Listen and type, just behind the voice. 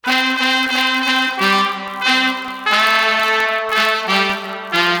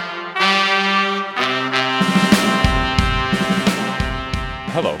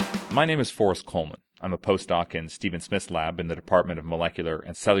My name is Forrest Coleman. I'm a postdoc in Stephen Smith's lab in the Department of Molecular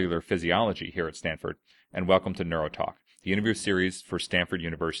and Cellular Physiology here at Stanford, and welcome to NeuroTalk, the interview series for Stanford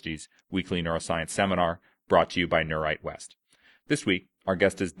University's weekly neuroscience seminar brought to you by Neurite West. This week, our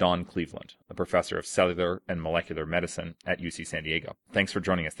guest is Don Cleveland, a professor of cellular and molecular medicine at UC San Diego. Thanks for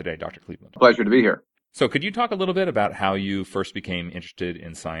joining us today, Dr. Cleveland. Pleasure to be here. So could you talk a little bit about how you first became interested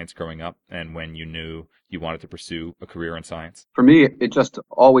in science growing up and when you knew you wanted to pursue a career in science? For me, it just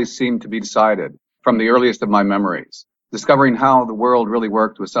always seemed to be decided from the earliest of my memories. Discovering how the world really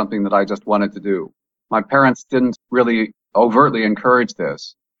worked was something that I just wanted to do. My parents didn't really overtly encourage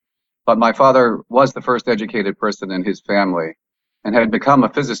this, but my father was the first educated person in his family and had become a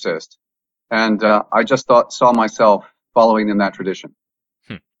physicist. And I just saw myself following in that tradition.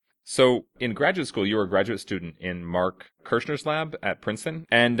 So in graduate school, you were a graduate student in Mark Kirschner's lab at Princeton.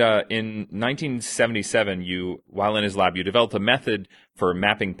 And in 1977, while in his lab, you developed a method for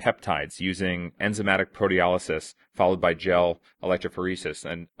mapping peptides using enzymatic proteolysis followed by gel electrophoresis.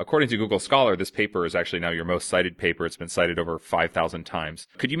 And according to Google Scholar, this paper is actually now your most cited paper. It's been cited over 5,000 times.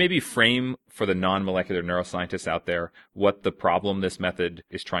 Could you maybe frame for the non-molecular neuroscientists out there what the problem this method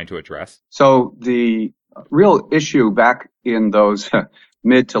is trying to address? So the real issue back in those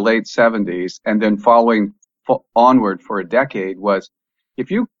mid to late 70s and then following onward for a decade was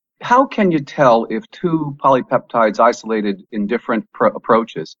how can you tell if two polypeptides isolated in different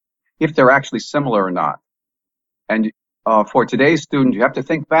approaches, if they're actually similar or not? And for today's student, you have to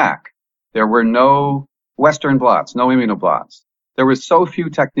think back. There were no Western blots, no immunoblots. There were so few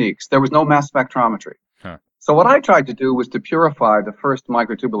techniques. There was no mass spectrometry. So what I tried to do was to purify the first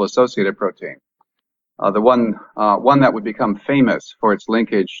microtubule associated protein. The one that would become famous for its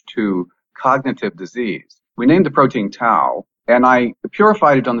linkage to cognitive disease. We named the protein tau, and I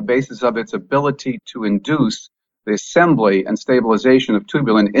purified it on the basis of its ability to induce the assembly and stabilization of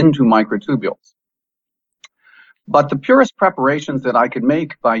tubulin into microtubules. But the purest preparations that I could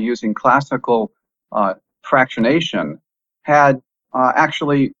make by using classical fractionation had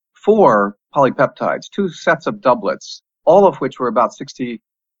actually 4 polypeptides, 2 sets of doublets, all of which were about 60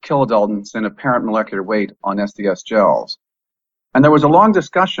 kilodaltons in apparent molecular weight on SDS gels. And there was a long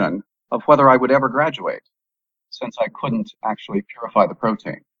discussion of whether I would ever graduate, since I couldn't actually purify the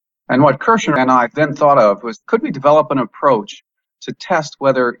protein. And what Kirschner and I then thought of was, could we develop an approach to test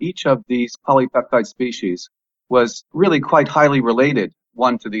whether each of these polypeptide species was really quite highly related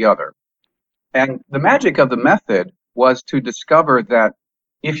one to the other? And the magic of the method was to discover that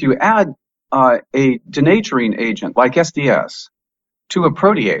if you add a denaturing agent like SDS to a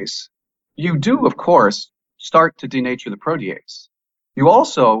protease, you do, of course, start to denature the protease. You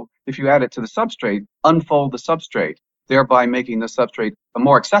also, if you add it to the substrate, unfold the substrate, thereby making the substrate a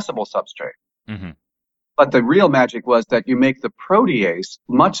more accessible substrate. Mm-hmm. But the real magic was that you make the protease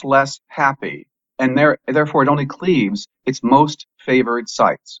much less happy, and therefore it only cleaves its most favored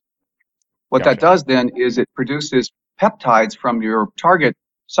sites. What that does then is it produces peptides from your target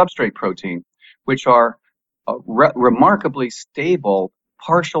substrate protein, which are remarkably stable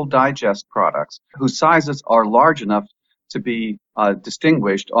partial digest products whose sizes are large enough to be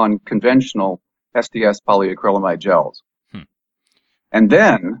distinguished on conventional SDS polyacrylamide gels. And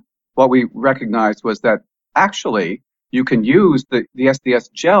then what we recognized was that actually you can use the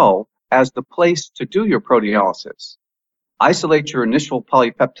SDS gel as the place to do your proteolysis. Isolate your initial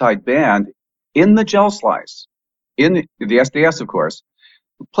polypeptide band in the gel slice, in the SDS, of course.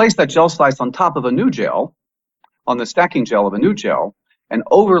 Place that gel slice on top of a new gel, on the stacking gel of a new gel, and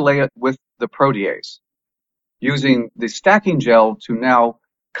overlay it with the protease, using the stacking gel to now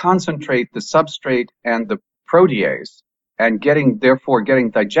concentrate the substrate and the protease, and getting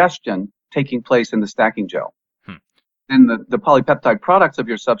digestion taking place in the stacking gel. Then the polypeptide products of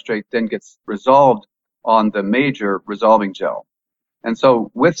your substrate then gets resolved on the major resolving gel. And so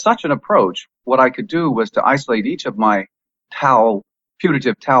with such an approach, what I could do was to isolate each of my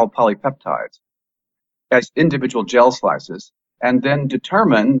putative tau polypeptides as individual gel slices, and then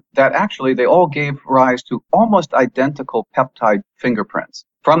determine that actually they all gave rise to almost identical peptide fingerprints.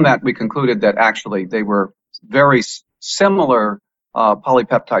 From that, we concluded that actually they were very similar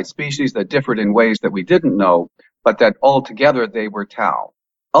polypeptide species that differed in ways that we didn't know, but that altogether they were tau.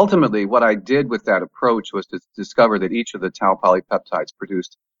 Ultimately, what I did with that approach was to discover that each of the tau polypeptides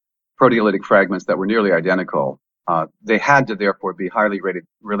produced proteolytic fragments that were nearly identical. They had to therefore be highly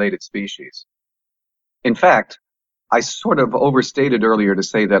related species. In fact, I sort of overstated earlier to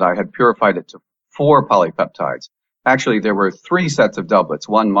say that I had purified it to 4 polypeptides. Actually, there were 3 sets of doublets,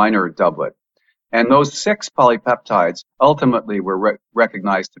 1 minor doublet. And those 6 polypeptides ultimately were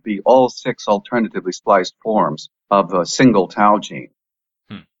recognized to be all 6 alternatively spliced forms of a single tau gene.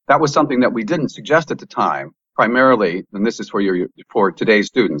 That was something that we didn't suggest at the time, primarily, and this is for today's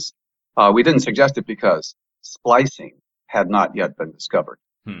students. We didn't suggest it because splicing had not yet been discovered.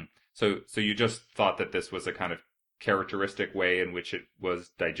 Hmm. So you just thought that this was a kind of characteristic way in which it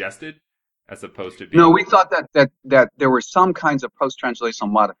was digested, as opposed to No, being. we thought that there were some kinds of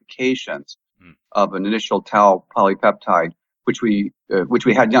post-translational modifications Hmm. of an initial tau polypeptide, which we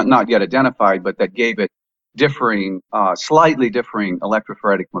had not yet identified, but that gave it slightly differing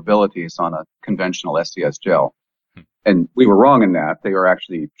electrophoretic mobilities on a conventional SCS gel. Hmm. And we were wrong in that. They are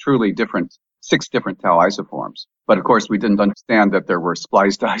actually truly different, 6 different tau isoforms. But of course, we didn't understand that there were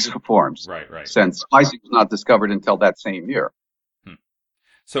spliced isoforms, Right. since splicing was not discovered until that same year. Hmm.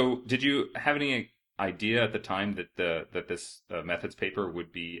 So did you have any idea at the time that this methods paper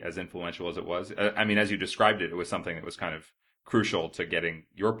would be as influential as it was? I mean, as you described it, it was something that was kind of crucial to getting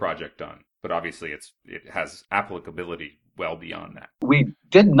your project done. But obviously, it has applicability well beyond that. We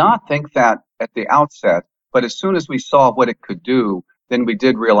did not think that at the outset, but as soon as we saw what it could do, then we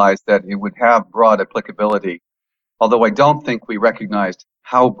did realize that it would have broad applicability, although I don't think we recognized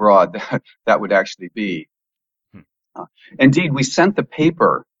how broad that would actually be. Hmm. Indeed, we sent the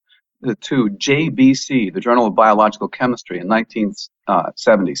paper to JBC, the Journal of Biological Chemistry, in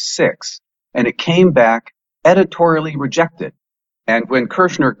 1976, and it came back editorially rejected. And when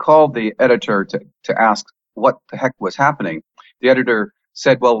Kirshner called the editor to ask what the heck was happening, the editor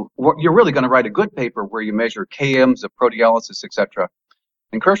said, well, you're really going to write a good paper where you measure kms of proteolysis, etc.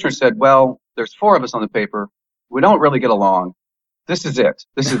 And Kirshner said, well, there's 4 of us on the paper. We don't really get along. This is it.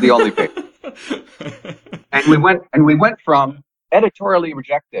 This is the only paper. And we went from editorially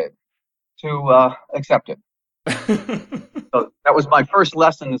rejected to accepted. So that was my first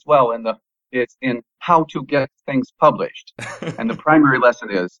lesson as well it's in how to get things published. And the primary lesson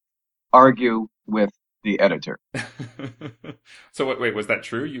is argue with the editor. So wait, was that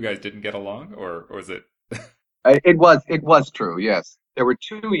true? You guys didn't get along, or was it? It was true, yes. There were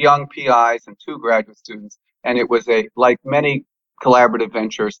 2 young PIs and 2 graduate students, and it was like many collaborative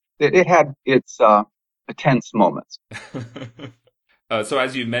ventures, it had its tense moments. So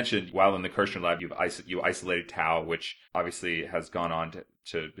as you mentioned, while in the Kirshner lab, you isolated tau, which obviously has gone on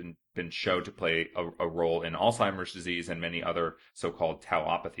to been shown to play a role in Alzheimer's disease and many other so-called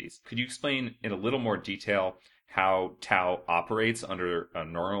tauopathies. Could you explain in a little more detail how tau operates under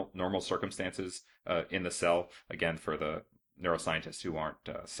normal circumstances in the cell? Again, for the neuroscientists who aren't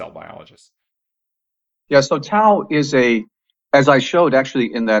cell biologists. Yeah, so tau is as I showed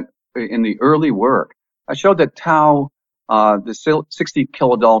actually in the early work, I showed that tau, the 60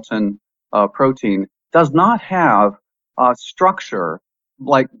 kilodalton protein, does not have a structure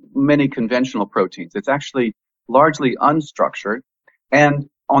like many conventional proteins. It's actually largely unstructured, and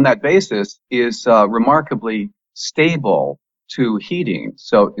on that basis is remarkably stable to heating.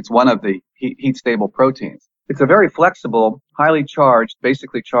 So it's one of the heat stable proteins. It's a very flexible, highly charged,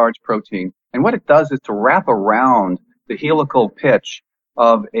 basically charged protein. And what it does is to wrap around the helical pitch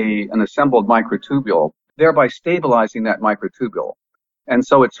of an assembled microtubule, thereby stabilizing that microtubule. And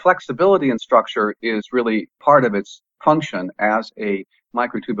so its flexibility and structure is really part of its function as a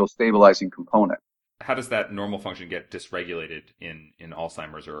microtubule stabilizing component. How does that normal function get dysregulated in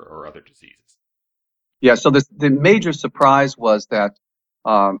Alzheimer's or other diseases? Yeah, so the major surprise was that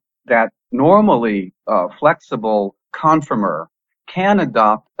normally flexible conformer can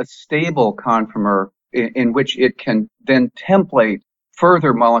adopt a stable conformer in which it can then template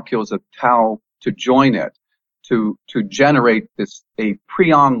further molecules of tau to join it to generate a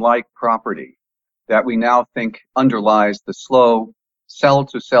prion-like property that we now think underlies the slow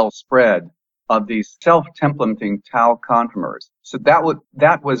cell-to-cell spread of these self-templating tau conformers. So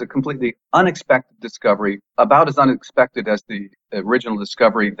that was a completely unexpected discovery, about as unexpected as the original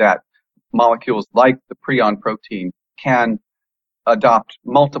discovery that molecules like the prion protein can adopt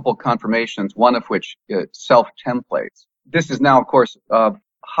multiple conformations, one of which self-templates. This is now, of course, of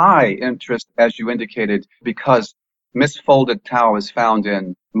high interest, as you indicated, because misfolded tau is found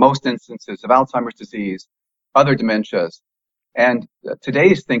in most instances of Alzheimer's disease, other dementias. And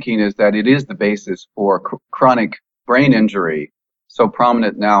today's thinking is that it is the basis for chronic brain injury, so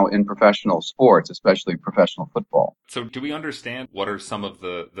prominent now in professional sports, especially professional football. So do we understand what are some of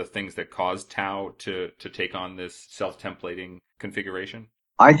the things that cause tau to take on this self-templating configuration?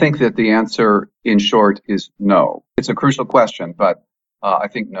 I think that the answer, in short, is no. It's a crucial question, but I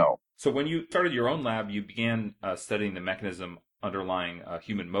think no. So when you started your own lab, you began studying the mechanism underlying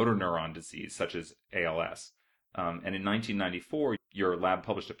human motor neuron disease, such as ALS. And in 1994, your lab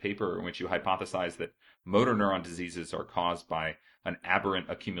published a paper in which you hypothesized that motor neuron diseases are caused by an aberrant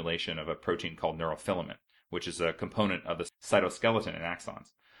accumulation of a protein called neurofilament, which is a component of the cytoskeleton in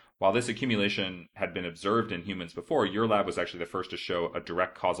axons. while this accumulation had been observed in humans before, your lab was actually the first to show a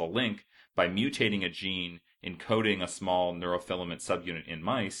direct causal link by mutating a gene encoding a small neurofilament subunit in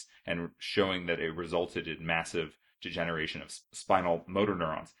mice and showing that it resulted in massive degeneration of spinal motor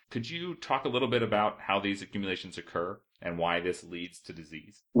neurons. Could you talk a little bit about how these accumulations occur and why this leads to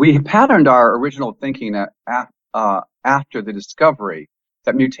disease? We patterned our original thinking after the discovery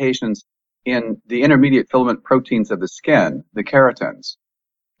that mutations in the intermediate filament proteins of the skin, the keratins,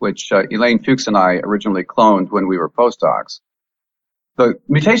 which Elaine Fuchs and I originally cloned when we were postdocs. The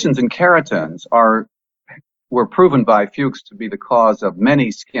mutations in keratins were proven by Fuchs to be the cause of many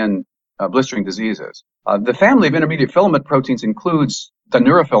skin blistering diseases. The family of intermediate filament proteins includes the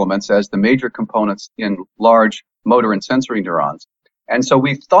neurofilaments as the major components in large motor and sensory neurons. And so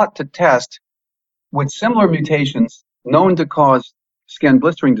we thought to test, with similar mutations known to cause skin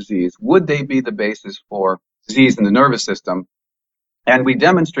blistering disease, would they be the basis for disease in the nervous system? And we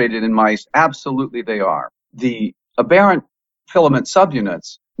demonstrated in mice, absolutely they are. The aberrant filament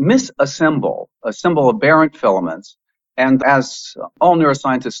subunits assemble aberrant filaments. And as all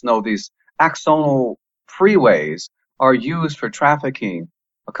neuroscientists know, these axonal freeways are used for trafficking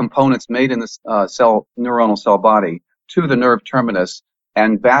components made in the neuronal cell body to the nerve terminus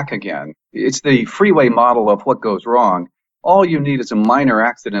and back again. It's the freeway model of what goes wrong. All you need is a minor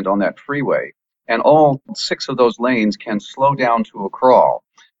accident on that freeway, and all 6 of those lanes can slow down to a crawl.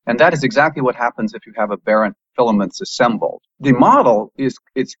 And that is exactly what happens if you have aberrant filaments assembled. The model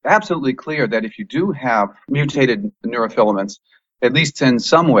it's absolutely clear that if you do have mutated neurofilaments, at least in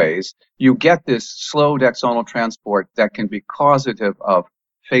some ways, you get this slowed axonal transport that can be causative of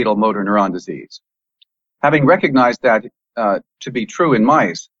fatal motor neuron disease. Having recognized that to be true in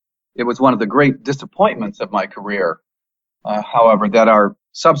mice, it was one of the great disappointments of my career, however, that our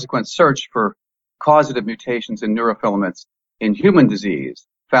subsequent search for causative mutations in neurofilaments in human disease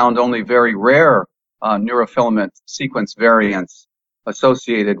found only very rare neurofilament sequence variants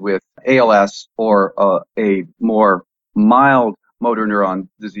associated with ALS or a more mild motor neuron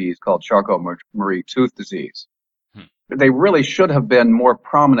disease called Charcot-Marie Tooth disease. They really should have been more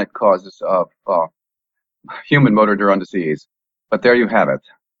prominent causes of human motor neuron disease, but there you have it.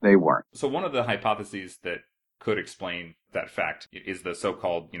 They weren't. So one of the hypotheses that could explain that fact is the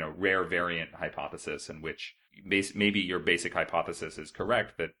so-called, rare variant hypothesis, in which maybe your basic hypothesis is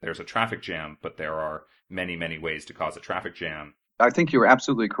correct that there's a traffic jam, but there are many, many ways to cause a traffic jam. I think you're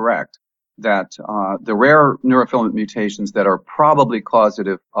absolutely correct that the rare neurofilament mutations that are probably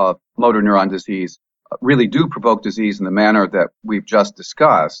causative of motor neuron disease really do provoke disease in the manner that we've just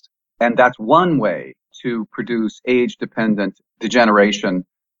discussed. And that's one way to produce age-dependent degeneration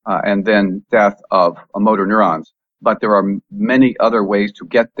and then death of motor neurons. But there are many other ways to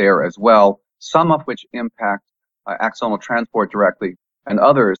get there as well, some of which impact axonal transport directly, and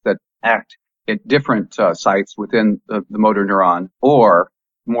others that act at different sites within the motor neuron, or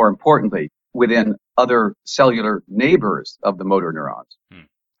more importantly, within other cellular neighbors of the motor neurons.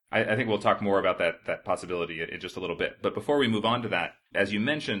 I think we'll talk more about that possibility in just a little bit. But before we move on to that, as you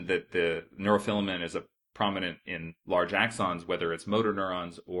mentioned that the neurofilament is prominent in large axons, whether it's motor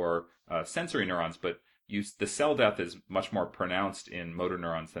neurons or sensory neurons, but the cell death is much more pronounced in motor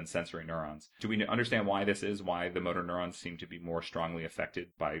neurons than sensory neurons. Do we understand why this is, why the motor neurons seem to be more strongly affected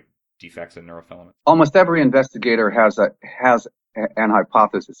by defects in neurofilament? Almost every investigator has an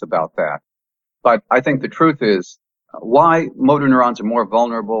hypothesis about that. But I think the truth is why motor neurons are more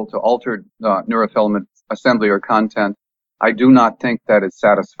vulnerable to altered neurofilament assembly or content. I do not think that is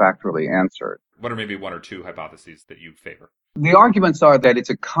satisfactorily answered. What are maybe 1 or 2 hypotheses that you favor? The arguments are that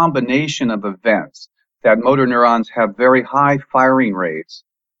it's a combination of events, that motor neurons have very high firing rates,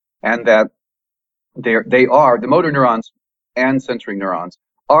 and that the motor neurons and sensory neurons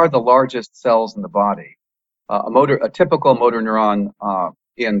are the largest cells in the body. A typical motor neuron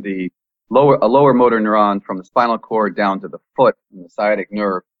in the lower motor neuron from the spinal cord down to the foot and the sciatic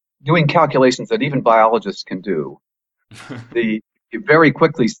nerve, doing calculations that even biologists can do. You very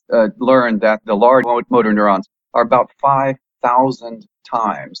quickly learn that the large motor neurons are about 5,000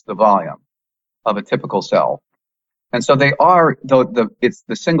 times the volume of a typical cell. And so they are, the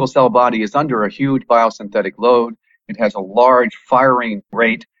single cell body is under a huge biosynthetic load. It has a large firing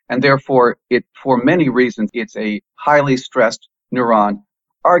rate, and therefore for many reasons, it's a highly stressed neuron,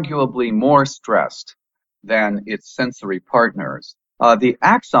 arguably more stressed than its sensory partners. The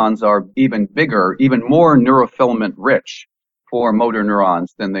axons are even bigger, even more neurofilament rich for motor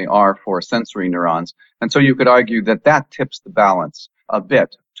neurons than they are for sensory neurons. And so you could argue that tips the balance a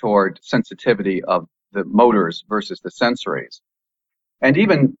bit toward sensitivity of the motors versus the sensories. And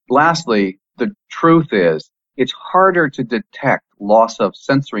even lastly, the truth is it's harder to detect loss of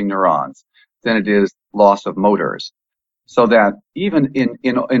sensory neurons than it is loss of motors. So that even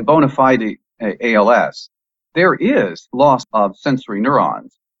in bona fide ALS, there is loss of sensory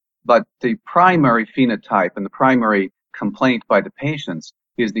neurons, but the primary phenotype and the primary complaint by the patients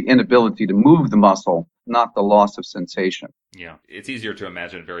is the inability to move the muscle, not the loss of sensation. Yeah, it's easier to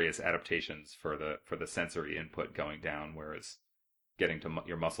imagine various adaptations for the sensory input going down, whereas getting to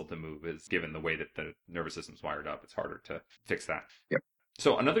your muscle to move is, given the way that the nervous system's wired up, it's harder to fix that. Yep.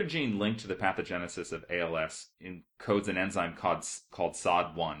 So another gene linked to the pathogenesis of ALS encodes an enzyme called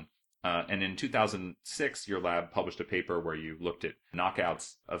SOD1. And in 2006, your lab published a paper where you looked at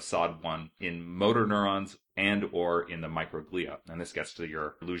knockouts of SOD1 in motor neurons and or in the microglia. And this gets to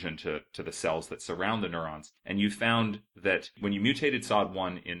your allusion to the cells that surround the neurons. And you found that when you mutated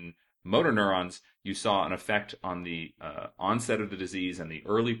SOD1 in motor neurons, you saw an effect on the onset of the disease and the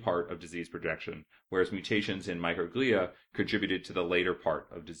early part of disease progression, whereas mutations in microglia contributed to the later part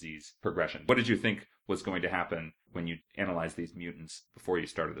of disease progression. What did you think was going to happen when you analyzed these mutants before you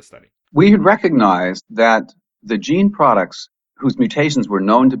started the study? We had recognized that the gene products whose mutations were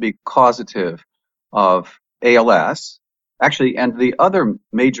known to be causative of ALS, actually, and the other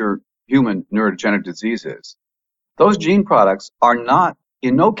major human neurodegenerative diseases, those gene products are not,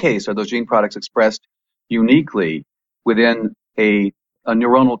 in no case are those gene products expressed uniquely within a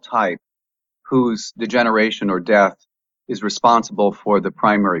neuronal type whose degeneration or death is responsible for the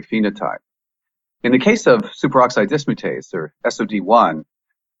primary phenotype. In the case of superoxide dismutase, or SOD1,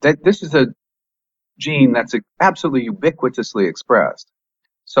 this is a gene that's absolutely ubiquitously expressed.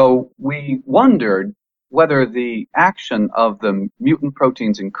 So we wondered whether the action of the mutant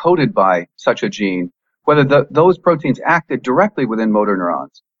proteins encoded by such a gene, whether those proteins acted directly within motor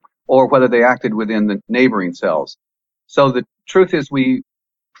neurons or whether they acted within the neighboring cells. So the truth is we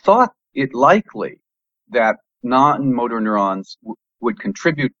thought it likely that non-motor neurons would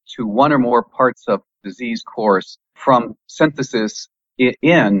contribute to one or more parts of disease course from synthesis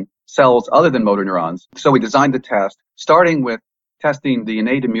in cells other than motor neurons. So we designed the test, starting with testing the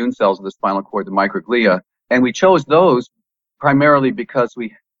innate immune cells of the spinal cord, the microglia, and we chose those primarily because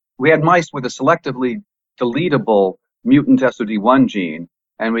we had mice with a selectively deletable mutant SOD1 gene,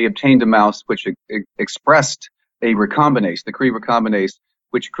 and we obtained a mouse which expressed a recombinase, the Cre recombinase,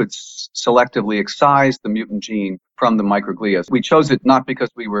 which could selectively excise the mutant gene from the microglia. We chose it not because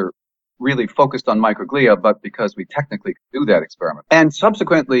we were really focused on microglia, but because we technically could do that experiment. And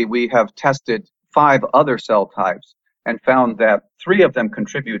subsequently, we have tested 5 other cell types and found that 3 of them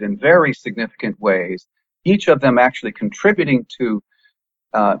contribute in very significant ways, each of them actually contributing to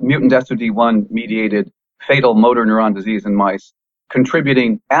mutant SOD1-mediated fatal motor neuron disease in mice,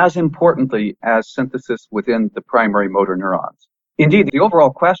 contributing as importantly as synthesis within the primary motor neurons. Indeed, the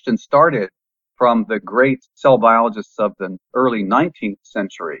overall question started from the great cell biologists of the early 19th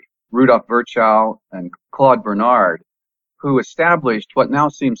century, Rudolf Virchow and Claude Bernard, who established what now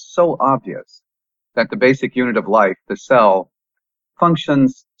seems so obvious, that the basic unit of life, the cell,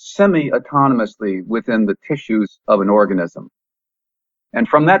 functions semi-autonomously within the tissues of an organism. And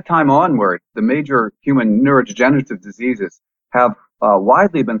from that time onward, the major human neurodegenerative diseases have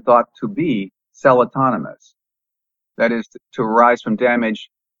widely been thought to be cell autonomous. That is, to arise from damage,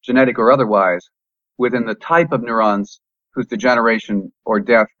 genetic or otherwise, within the type of neurons whose degeneration or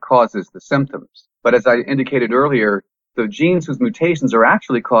death causes the symptoms. But as I indicated earlier, the genes whose mutations are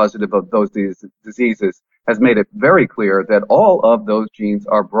actually causative of those diseases has made it very clear that all of those genes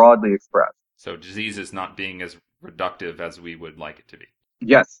are broadly expressed. So disease is not being as reductive as we would like it to be.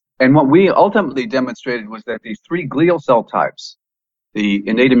 Yes. And what we ultimately demonstrated was that these 3 glial cell types, the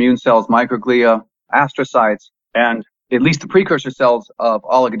innate immune cells, microglia, astrocytes, and at least the precursor cells of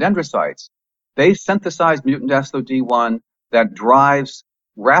oligodendrocytes, they synthesize mutant SOD1 that drives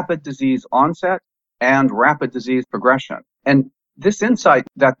rapid disease onset and rapid disease progression. And this insight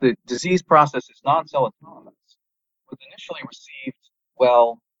that the disease process is non-cell autonomous was initially received,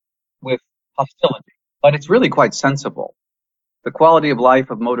 well, with hostility. But it's really quite sensible. The quality of life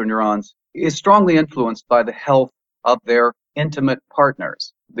of motor neurons is strongly influenced by the health of their intimate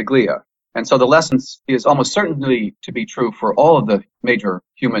partners, the glia. And so the lesson is almost certainly to be true for all of the major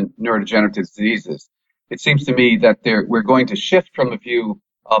human neurodegenerative diseases. It seems to me that we're going to shift from a view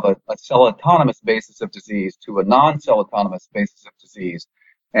of a cell autonomous basis of disease to a non-cell autonomous basis of disease.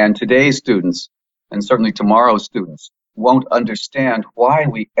 And today's students, and certainly tomorrow's students, won't understand why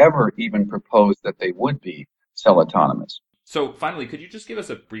we ever even proposed that they would be cell autonomous. So finally, could you just give us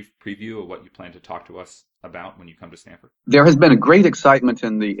a brief preview of what you plan to talk to us about when you come to Stanford? There has been a great excitement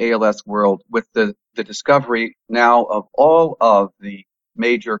in the ALS world with the discovery now of all of the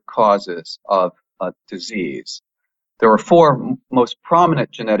major causes of disease. There are four most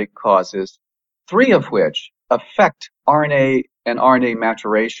prominent genetic causes, three of which affect RNA and RNA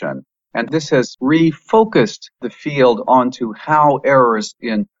maturation. And this has refocused the field onto how errors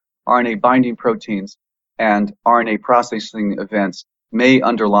in RNA binding proteins and RNA processing events may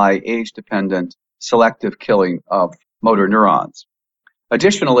underlie age-dependent selective killing of motor neurons.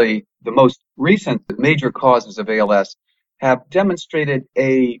 Additionally, the most recent major causes of ALS have demonstrated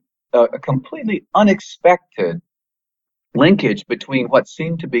a completely unexpected linkage between what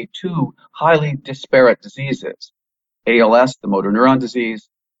seem to be two highly disparate diseases, ALS, the motor neuron disease,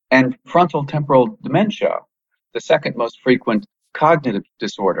 and frontal temporal dementia, the second most frequent cognitive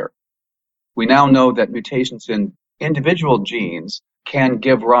disorder. We now know that mutations in individual genes can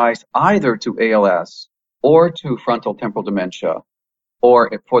give rise either to ALS or to frontal temporal dementia,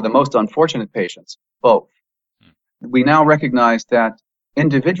 or for the most unfortunate patients, both. We now recognize that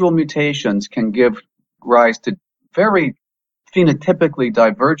individual mutations can give rise to very phenotypically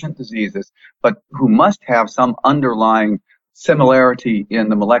divergent diseases, but who must have some underlying similarity in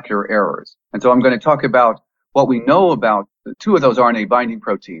the molecular errors. And so I'm going to talk about what we know about two of those RNA binding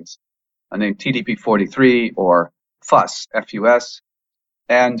proteins, named TDP43 or FUS, F-U-S,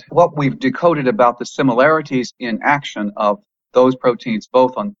 and what we've decoded about the similarities in action of those proteins,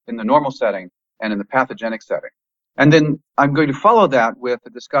 both in the normal setting and in the pathogenic setting. And then I'm going to follow that with a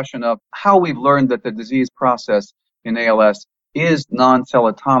discussion of how we've learned that the disease process in ALS is non-cell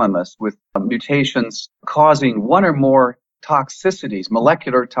autonomous, with mutations causing one or more toxicities,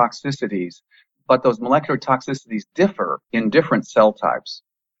 molecular toxicities, but those molecular toxicities differ in different cell types.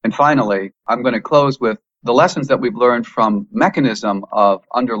 And finally, I'm going to close with the lessons that we've learned from mechanism of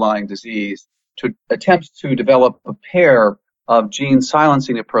underlying disease to attempt to develop a pair of gene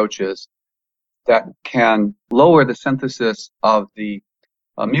silencing approaches that can lower the synthesis of the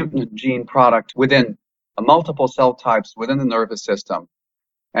mutant gene product within multiple cell types within the nervous system,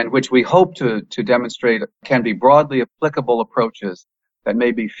 and which we hope to demonstrate can be broadly applicable approaches that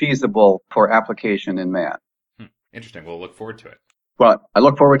may be feasible for application in man. Interesting. We'll look forward to it. Well, I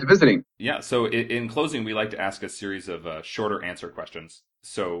look forward to visiting. Yeah, so in closing, we like to ask a series of shorter answer questions.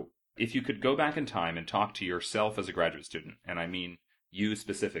 So if you could go back in time and talk to yourself as a graduate student, and I mean you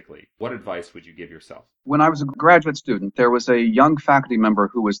specifically, what advice would you give yourself? When I was a graduate student, there was a young faculty member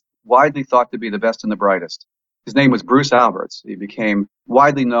who was widely thought to be the best and the brightest. His name was Bruce Alberts. He became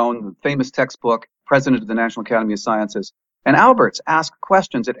widely known, the famous textbook, president of the National Academy of Sciences. And Alberts asked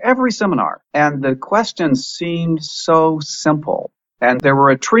questions at every seminar, and the questions seemed so simple. And there were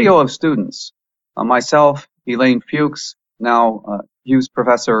a trio of students, myself, Elaine Fuchs, now Hughes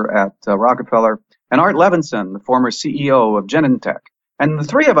professor at Rockefeller, and Art Levinson, the former CEO of Genentech. And the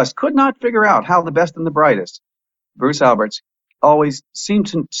three of us could not figure out how the best and the brightest, Bruce Alberts, always seemed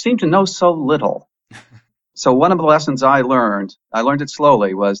to know so little. So one of the lessons I learned it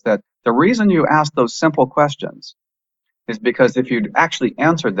slowly, was that the reason you ask those simple questions is because if you'd actually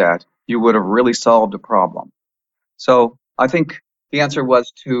answered that, you would have really solved a problem. So I think the answer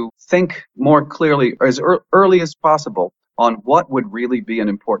was to think more clearly, as early as possible, on what would really be an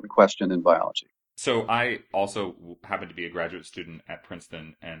important question in biology. So I also happen to be a graduate student at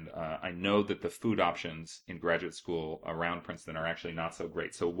Princeton, and I know that the food options in graduate school around Princeton are actually not so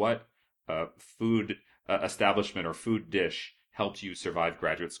great. So what food establishment or food dish helped you survive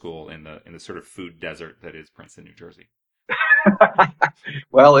graduate school in the sort of food desert that is Princeton, New Jersey?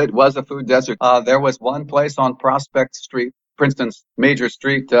 Well, it was a food desert. There was one place on Prospect Street, Princeton's major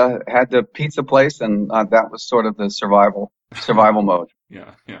street, had the pizza place, and that was sort of the survival mode.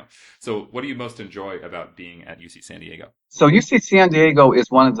 Yeah. So what do you most enjoy about being at UC San Diego? So UC San Diego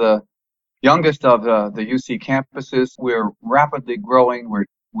is one of the youngest of the UC campuses. We're rapidly growing.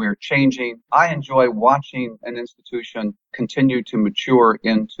 We're changing. I enjoy watching an institution continue to mature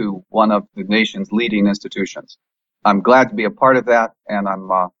into one of the nation's leading institutions. I'm glad to be a part of that, and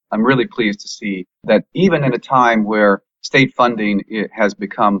I'm really pleased to see that even in a time where state funding has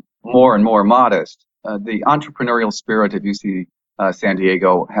become more and more modest, the entrepreneurial spirit of UC San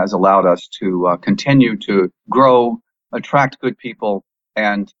Diego has allowed us to continue to grow, attract good people,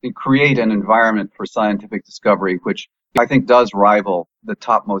 and create an environment for scientific discovery, which I think does rival the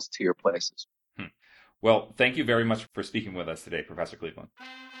topmost tier places. Well, thank you very much for speaking with us today, Professor Cleveland.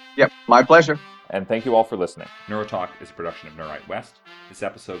 Yep, my pleasure. And thank you all for listening. NeuroTalk is a production of Neurite West. This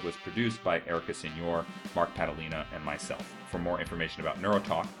episode was produced by Erica Signor, Mark Padalina, and myself. For more information about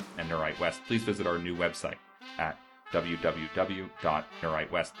NeuroTalk and Neurite West, please visit our new website at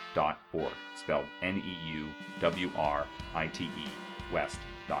www.neuritewest.org, spelled NEUWRITE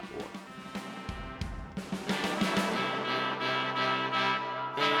West.org.